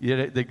evening,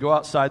 they'd go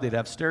outside, they'd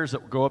have stairs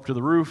that would go up to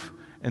the roof,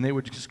 and they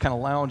would just kind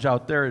of lounge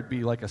out there. It'd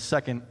be like a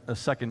second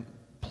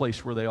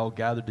place where they all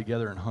gathered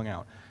together and hung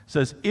out. It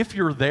says, if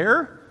you're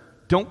there,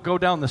 don't go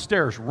down the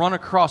stairs. Run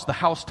across the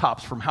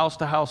housetops from house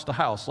to house to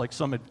house, like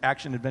some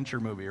action-adventure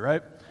movie,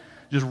 right?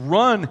 Just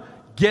run,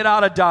 get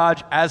out of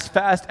Dodge as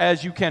fast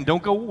as you can.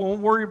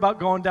 Won't worry about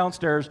going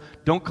downstairs.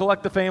 Don't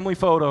collect the family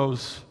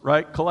photos,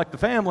 right? Collect the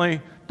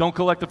family. Don't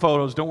collect the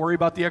photos. Don't worry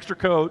about the extra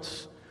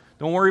coats.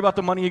 Don't worry about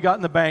the money you got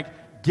in the bank.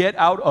 Get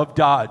out of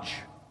Dodge,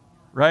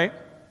 right?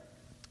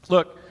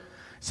 Look,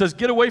 it says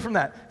get away from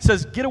that. It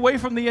says get away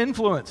from the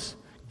influence.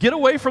 Get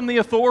away from the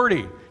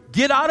authority.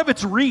 Get out of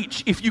its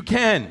reach if you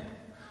can.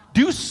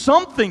 Do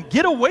something.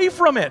 Get away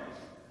from it.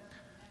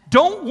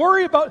 Don't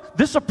worry about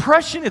this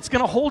oppression. It's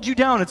going to hold you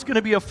down. It's going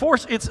to be a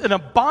force. It's an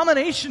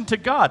abomination to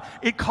God.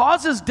 It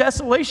causes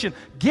desolation.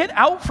 Get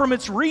out from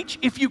its reach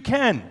if you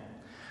can.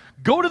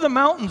 Go to the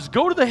mountains.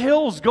 Go to the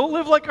hills. Go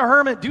live like a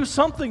hermit. Do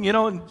something,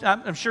 And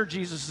I'm sure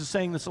Jesus is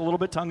saying this a little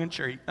bit tongue in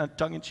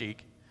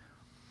cheek.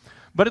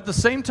 But at the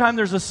same time,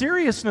 there's a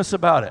seriousness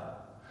about it.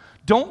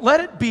 Don't let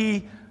it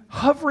be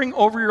hovering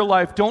over your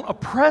life. Don't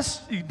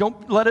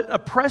let it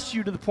oppress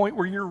you to the point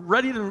where you're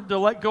ready to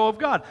let go of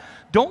God.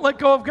 Don't let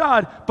go of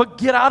God, but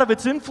get out of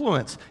its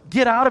influence.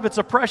 Get out of its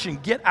oppression.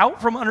 Get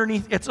out from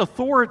underneath its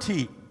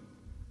authority.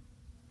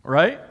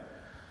 Right?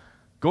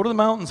 Go to the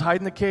mountains,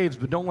 hide in the caves,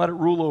 but don't let it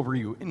rule over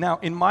you. Now,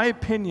 in my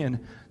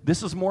opinion,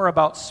 this is more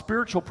about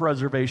spiritual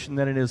preservation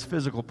than it is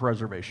physical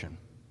preservation.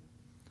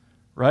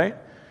 Right?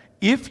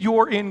 If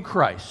you're in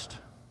Christ,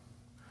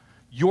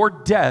 your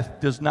death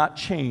does not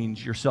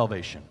change your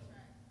salvation.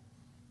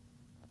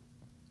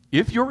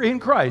 If you're in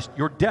Christ,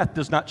 your death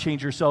does not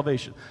change your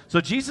salvation.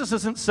 So Jesus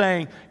isn't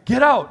saying,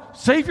 get out,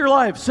 save your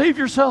life, save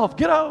yourself,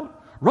 get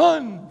out,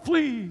 run,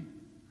 flee.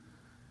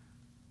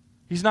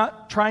 He's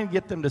not trying to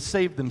get them to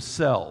save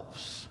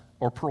themselves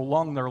or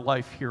prolong their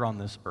life here on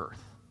this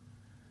earth.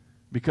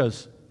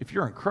 Because if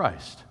you're in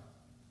Christ,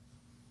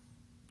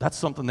 that's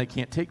something they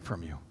can't take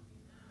from you.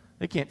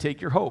 They can't take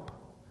your hope.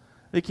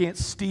 They can't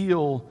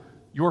steal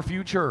your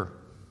future.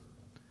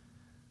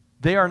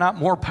 They are not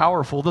more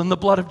powerful than the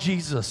blood of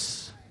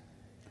Jesus.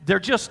 They're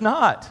just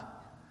not.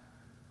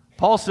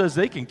 Paul says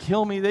they can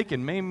kill me, they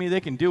can maim me, they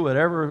can do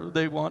whatever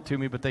they want to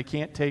me, but they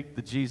can't take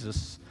the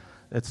Jesus.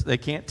 They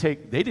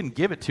didn't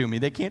give it to me,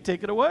 they can't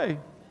take it away.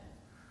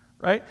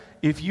 Right?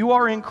 If you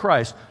are in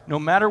Christ, no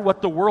matter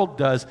what the world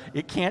does,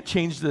 it can't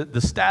change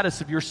the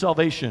status of your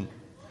salvation.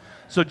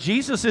 So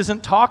Jesus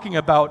isn't talking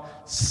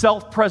about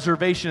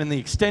self-preservation and the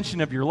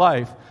extension of your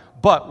life,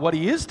 but what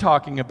he is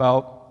talking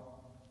about,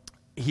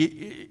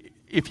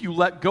 if you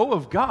let go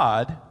of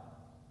God,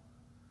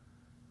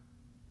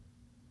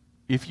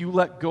 If you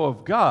let go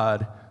of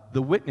God,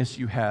 the witness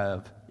you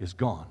have is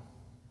gone.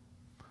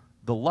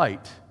 The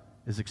light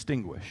is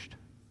extinguished.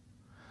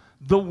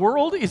 The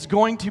world is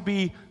going to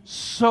be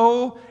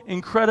so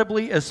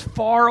incredibly as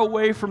far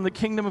away from the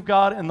kingdom of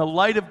God and the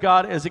light of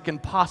God as it can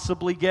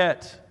possibly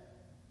get.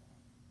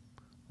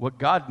 What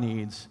God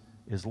needs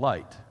is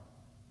light.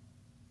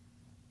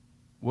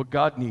 What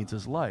God needs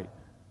is light.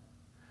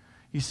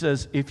 He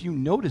says, if you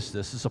notice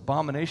this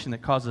abomination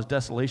that causes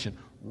desolation,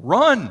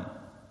 run.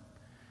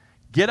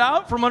 Get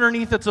out from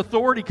underneath its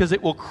authority because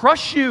it will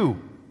crush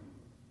you.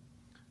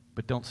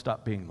 But don't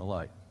stop being the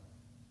light.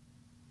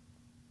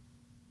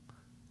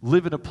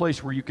 Live in a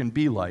place where you can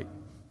be light.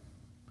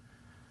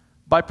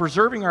 By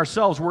preserving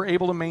ourselves, we're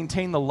able to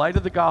maintain the light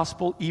of the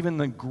gospel, even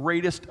the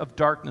greatest of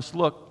darkness.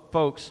 Look,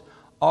 folks,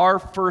 our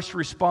first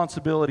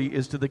responsibility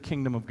is to the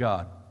kingdom of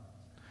God.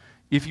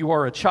 If you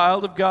are a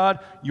child of God,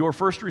 your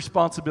first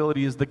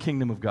responsibility is the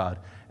kingdom of God.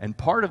 And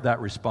part of that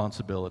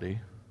responsibility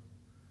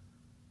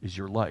is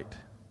your light.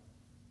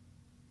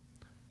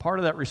 Part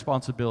of that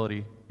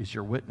responsibility is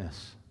your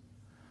witness.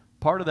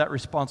 Part of that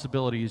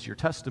responsibility is your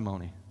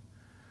testimony.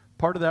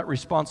 Part of that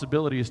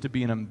responsibility is to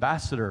be an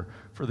ambassador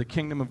for the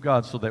kingdom of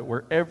God so that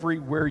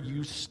everywhere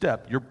you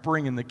step, you're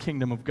bringing the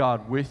kingdom of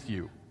God with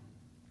you.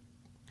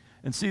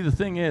 And see, the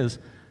thing is,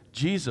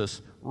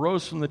 Jesus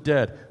rose from the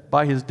dead.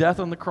 By his death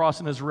on the cross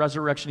and his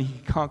resurrection, he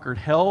conquered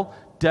hell,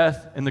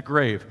 death, and the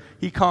grave.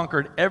 He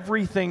conquered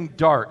everything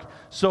dark.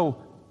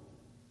 So,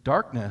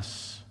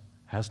 darkness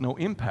has no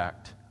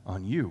impact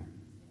on you.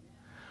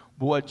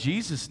 But what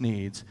Jesus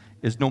needs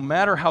is no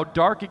matter how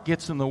dark it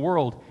gets in the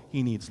world,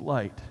 he needs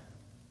light.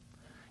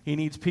 He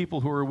needs people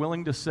who are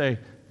willing to say,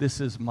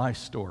 this is my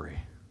story.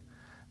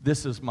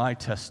 This is my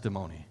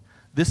testimony.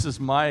 This is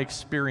my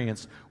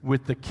experience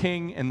with the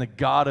King and the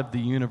God of the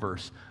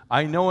universe.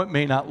 I know it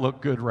may not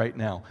look good right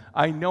now.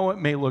 I know it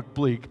may look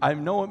bleak. I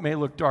know it may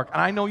look dark.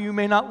 And I know you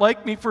may not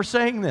like me for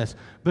saying this,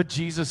 but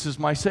Jesus is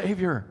my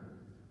Savior.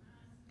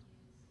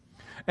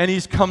 And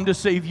he's come to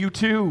save you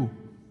too.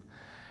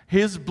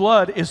 His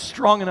blood is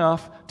strong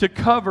enough to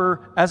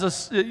cover,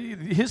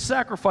 his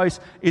sacrifice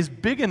is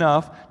big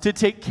enough to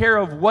take care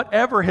of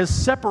whatever has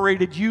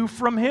separated you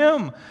from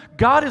him.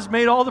 God has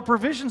made all the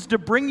provisions to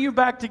bring you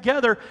back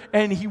together,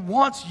 and he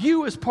wants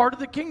you as part of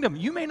the kingdom.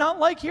 You may not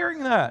like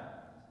hearing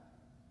that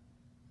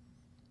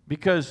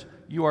because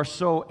you are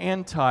so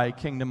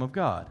anti-kingdom of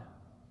God.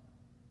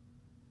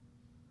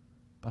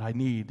 But I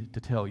need to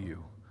tell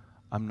you,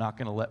 I'm not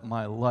going to let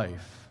my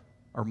life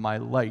or my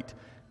light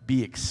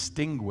be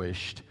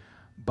extinguished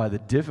by the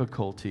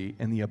difficulty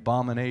and the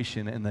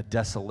abomination and the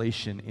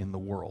desolation in the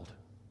world.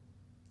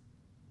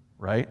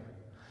 Right?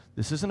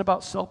 This isn't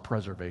about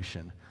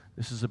self-preservation.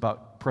 This is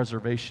about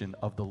preservation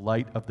of the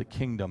light of the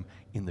kingdom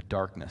in the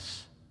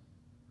darkness.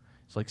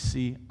 It's like,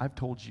 see, I've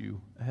told you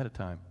ahead of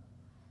time.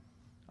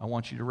 I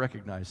want you to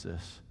recognize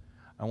this.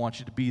 I want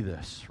you to be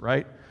this,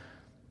 right?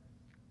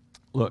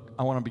 Look,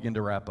 I want to begin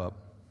to wrap up.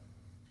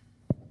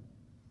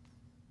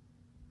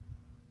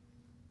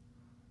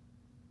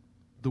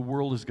 The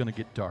world is going to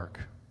get dark.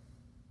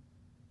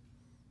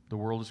 The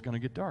world is going to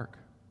get dark.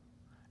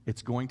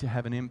 It's going to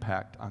have an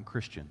impact on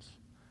Christians.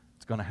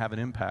 It's going to have an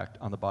impact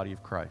on the body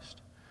of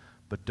Christ.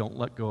 But don't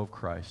let go of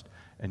Christ,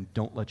 and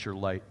don't let your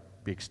light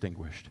be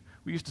extinguished.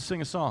 We used to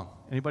sing a song.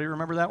 Anybody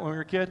remember that when we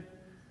were a kid?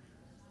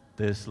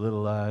 This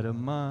little light of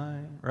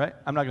mine, right?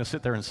 I'm not going to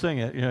sit there and sing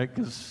it,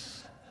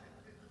 because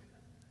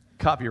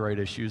copyright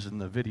issues in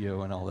the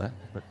video and all that.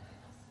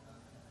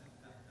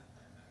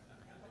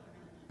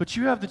 But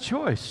you have the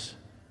choice.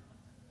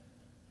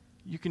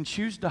 You can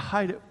choose to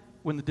hide it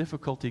when the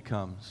difficulty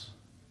comes,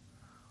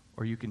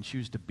 or you can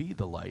choose to be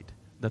the light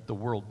that the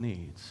world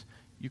needs.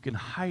 You can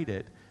hide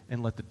it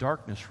and let the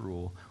darkness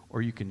rule,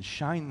 or you can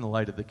shine the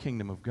light of the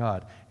kingdom of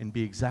God and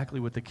be exactly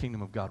what the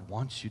kingdom of God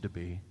wants you to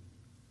be.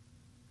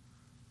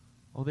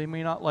 Oh, they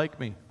may not like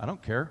me. I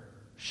don't care.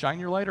 Shine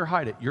your light or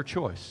hide it. Your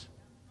choice.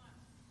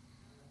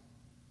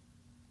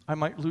 I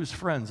might lose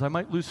friends. I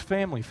might lose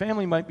family.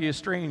 Family might be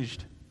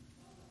estranged.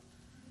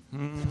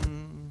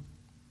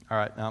 All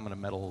right, now I'm going to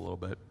meddle a little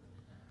bit.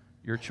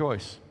 Your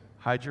choice.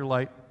 Hide your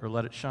light or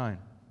let it shine.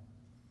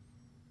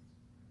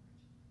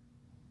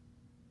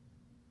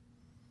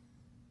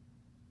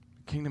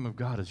 The kingdom of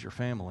God is your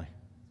family.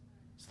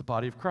 It's the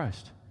body of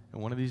Christ.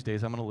 And one of these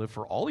days I'm going to live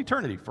for all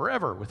eternity,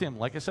 forever with him.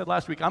 Like I said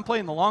last week, I'm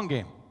playing the long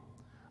game.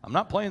 I'm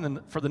not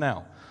playing for the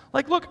now.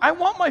 Like, look, I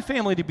want my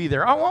family to be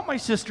there. I want my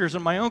sisters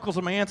and my uncles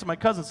and my aunts and my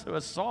cousins. I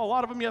saw a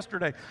lot of them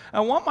yesterday. I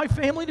want my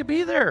family to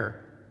be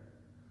there.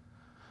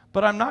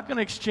 But I'm not going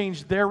to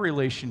exchange their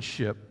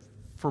relationship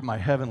for my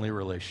heavenly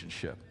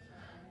relationship.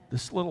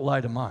 This little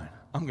light of mine,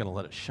 I'm going to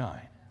let it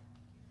shine.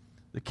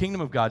 The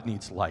kingdom of God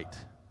needs light.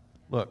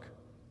 Look,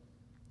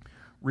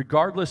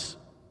 regardless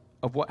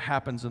of what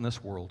happens in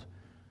this world,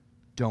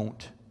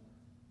 don't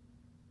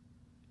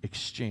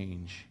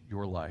exchange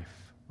your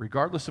life.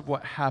 Regardless of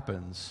what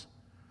happens,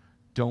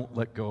 don't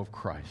let go of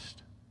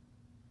Christ.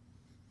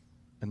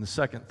 And the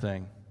second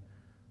thing,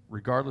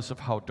 regardless of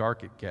how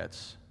dark it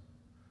gets,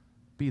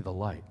 be the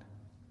light.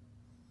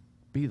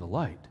 Be the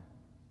light.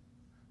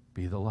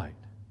 Be the light.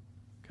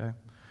 Okay?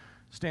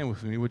 Stand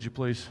with me, would you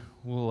please?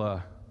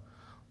 We'll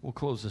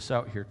close this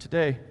out here.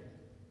 Today,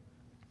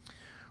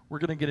 we're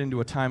going to get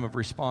into a time of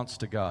response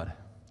to God.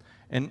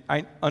 And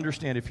I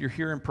understand if you're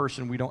here in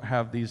person, we don't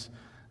have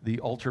the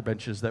altar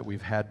benches that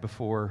we've had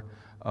before.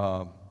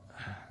 We're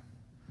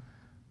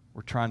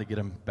trying to get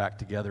them back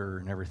together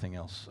and everything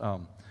else.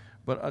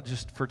 But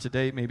just for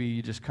today, maybe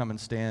you just come and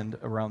stand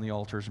around the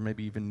altars, or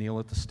maybe even kneel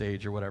at the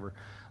stage or whatever.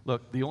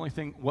 Look, the only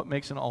thing, what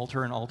makes an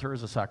altar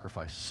is a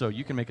sacrifice. So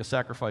you can make a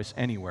sacrifice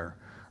anywhere,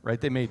 right?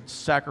 They made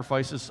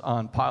sacrifices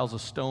on piles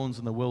of stones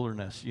in the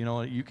wilderness. You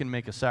know, you can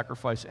make a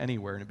sacrifice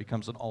anywhere, and it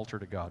becomes an altar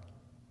to God.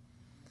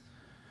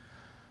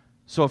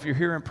 So if you're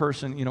here in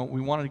person, you know,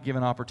 we wanted to give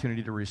an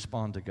opportunity to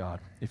respond to God.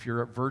 If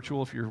you're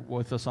virtual, if you're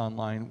with us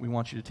online, we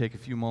want you to take a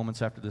few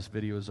moments after this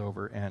video is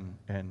over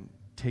and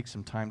take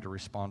some time to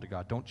respond to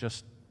God. Don't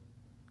just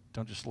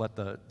let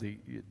the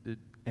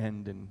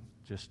end and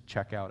just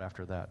check out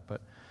after that,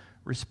 but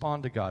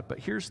respond to God. But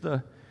here's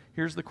the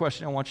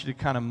question I want you to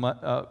kind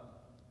of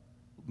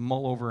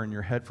mull over in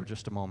your head for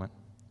just a moment.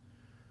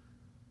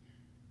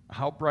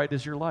 How bright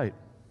is your light?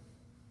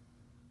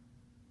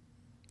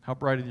 How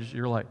bright is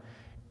your light?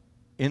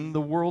 In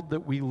the world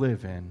that we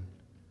live in,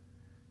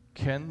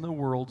 can the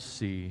world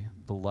see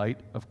the light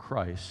of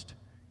Christ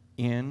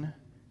in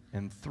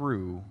and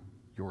through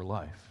your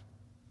life?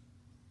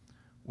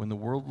 When the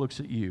world looks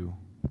at you,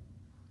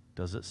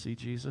 does it see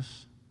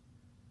Jesus?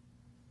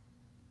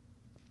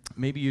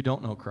 Maybe you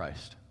don't know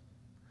Christ.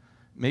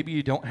 Maybe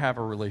you don't have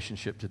a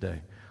relationship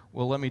today.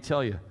 Well, let me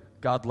tell you,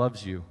 God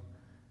loves you.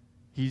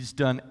 He's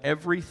done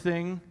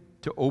everything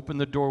to open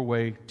the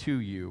doorway to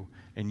you,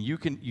 and you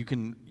can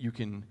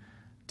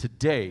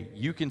today,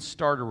 you can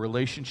start a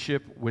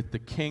relationship with the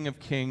King of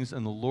Kings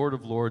and the Lord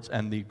of Lords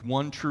and the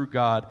one true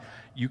God.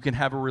 You can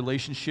have a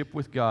relationship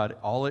with God.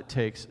 All it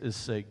takes is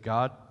say,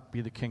 God,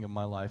 be the king of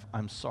my life.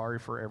 I'm sorry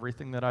for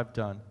everything that I've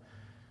done.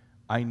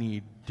 I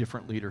need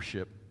different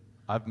leadership.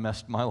 I've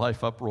messed my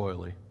life up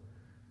royally.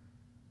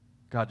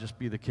 God, just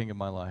be the king of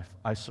my life.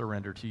 I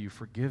surrender to you.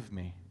 Forgive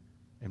me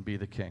and be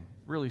the king.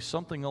 Really,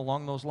 something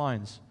along those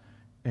lines.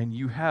 And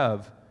you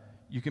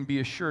can be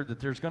assured that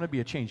there's going to be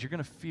a change. You're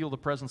going to feel the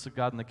presence of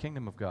God in the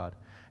kingdom of God,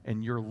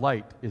 and your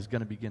light is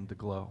going to begin to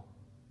glow.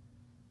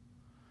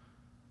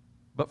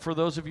 But for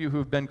those of you who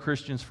have been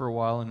Christians for a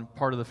while and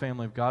part of the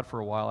family of God for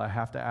a while, I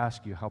have to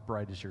ask you, how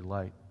bright is your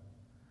light?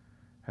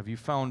 Have you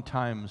found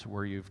times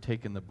where you've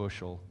taken the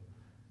bushel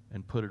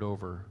and put it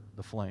over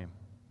the flame?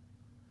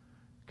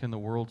 Can the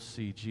world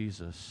see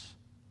Jesus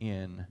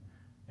in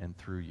and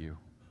through you?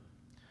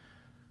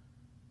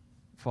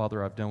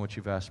 Father, I've done what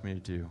you've asked me to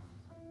do.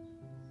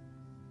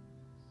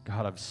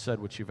 God, I've said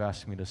what you've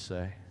asked me to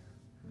say.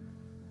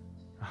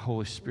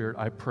 Holy Spirit,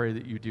 I pray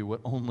that you do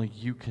what only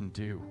you can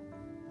do.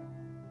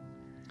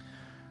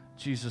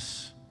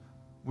 Jesus,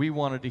 we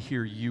wanted to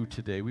hear you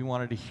today. We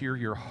wanted to hear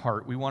your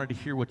heart. We wanted to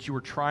hear what you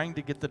were trying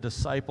to get the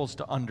disciples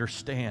to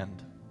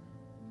understand.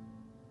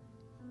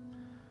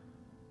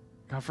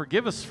 God,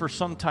 forgive us for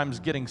sometimes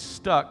getting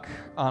stuck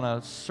on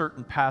a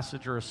certain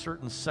passage or a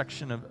certain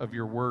section of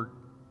your word.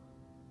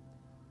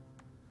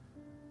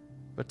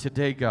 But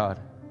today, God,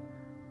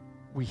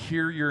 we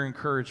hear your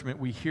encouragement.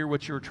 We hear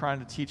what you were trying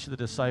to teach the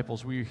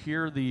disciples. We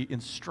hear the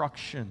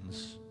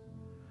instructions.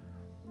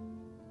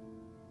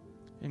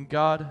 And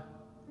God,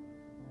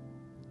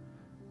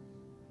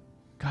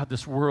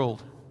 this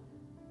world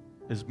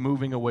is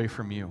moving away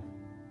from you.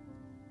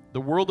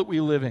 The world that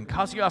we live in,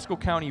 Kosciuszko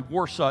County,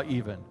 Warsaw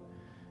even,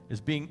 is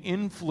being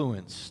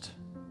influenced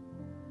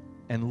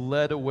and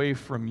led away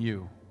from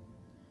you.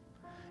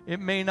 It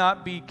may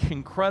not be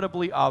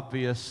incredibly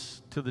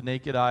obvious to the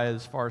naked eye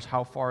as far as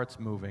how far it's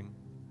moving,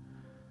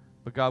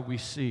 but God, we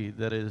see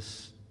that it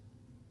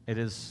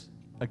is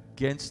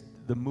against,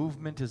 the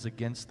movement is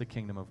against the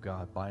kingdom of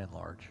God by and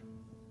large.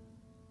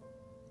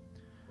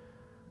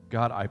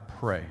 God, I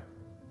pray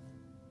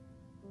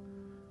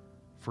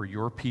for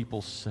your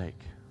people's sake,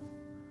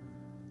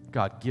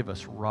 God, give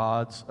us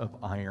rods of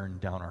iron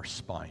down our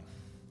spine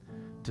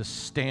to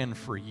stand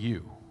for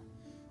you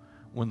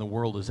when the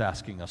world is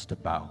asking us to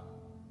bow.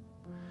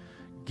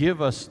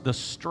 Give us the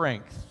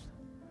strength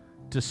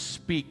to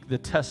speak the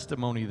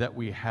testimony that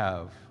we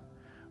have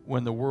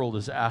when the world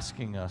is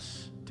asking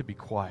us to be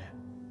quiet.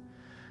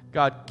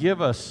 God, give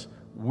us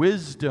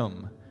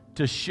wisdom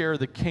to share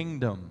the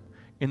kingdom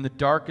in the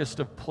darkest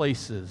of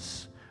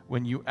places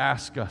when you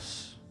ask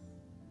us,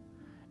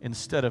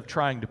 instead of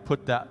trying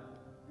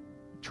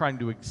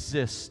to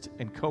exist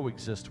and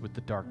coexist with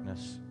the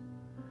darkness.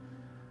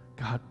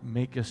 God,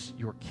 make us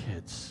your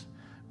kids.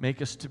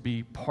 Make us to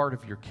be part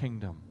of your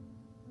kingdom.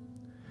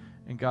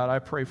 And God, I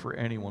pray for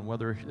anyone,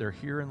 whether they're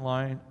here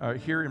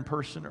in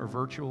person or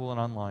virtual and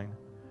online,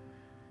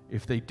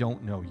 if they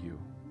don't know you.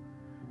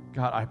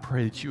 God, I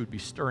pray that you would be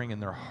stirring in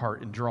their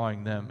heart and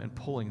drawing them and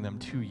pulling them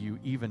to you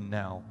even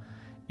now.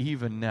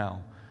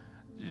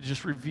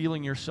 Just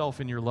revealing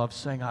yourself in your love,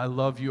 saying, I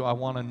love you, I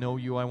want to know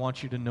you, I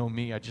want you to know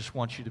me, I just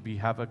want you to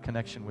have a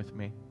connection with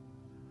me.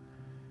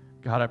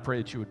 God, I pray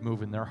that you would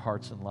move in their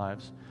hearts and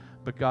lives.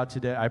 But God,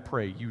 today I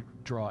pray you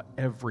draw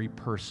every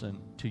person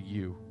to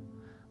you.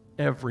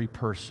 Every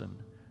person.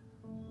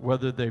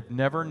 Whether they've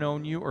never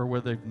known you or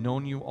whether they've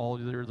known you all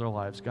their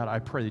lives. God, I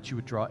pray that you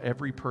would draw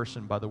every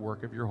person by the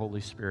work of your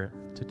Holy Spirit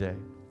today.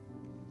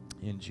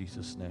 In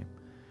Jesus' name.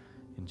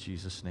 In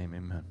Jesus' name,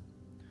 amen.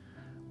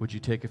 Would you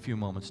take a few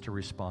moments to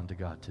respond to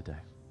God today?